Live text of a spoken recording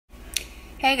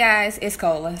Hey guys, it's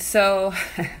Cola. So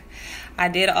I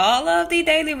did all of the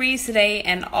daily reads today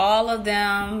and all of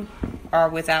them are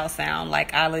without sound.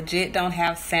 Like I legit don't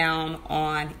have sound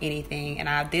on anything, and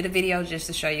I did a video just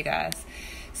to show you guys.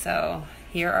 So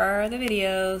here are the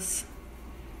videos.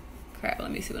 Crap, let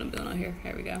me see what I'm doing on here.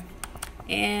 Here we go.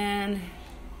 And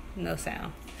no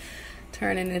sound.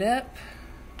 Turning it up.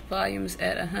 Volume's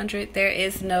at 100. There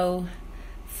is no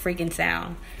freaking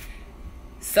sound.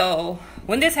 So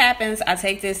when this happens, I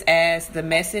take this as the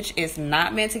message is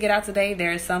not meant to get out today.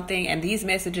 There is something, and these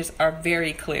messages are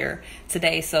very clear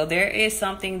today. So there is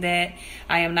something that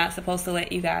I am not supposed to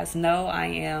let you guys know. I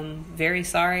am very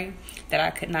sorry that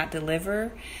I could not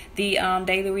deliver the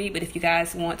daily read. But if you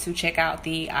guys want to check out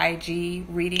the IG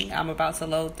reading, I'm about to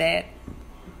load that.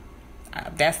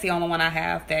 That's the only one I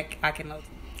have that I can load.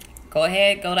 Go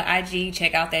ahead, go to IG,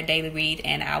 check out that daily read,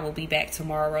 and I will be back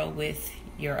tomorrow with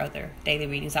your other daily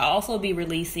readings. I'll also be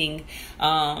releasing,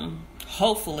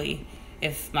 hopefully,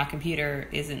 if my computer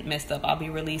isn't messed up, I'll be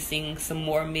releasing some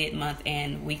more mid-month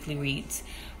and weekly reads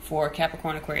for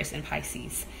Capricorn, Aquarius, and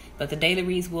Pisces. But the daily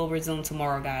reads will resume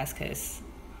tomorrow, guys, because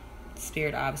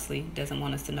Spirit obviously doesn't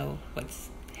want us to know what's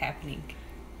happening.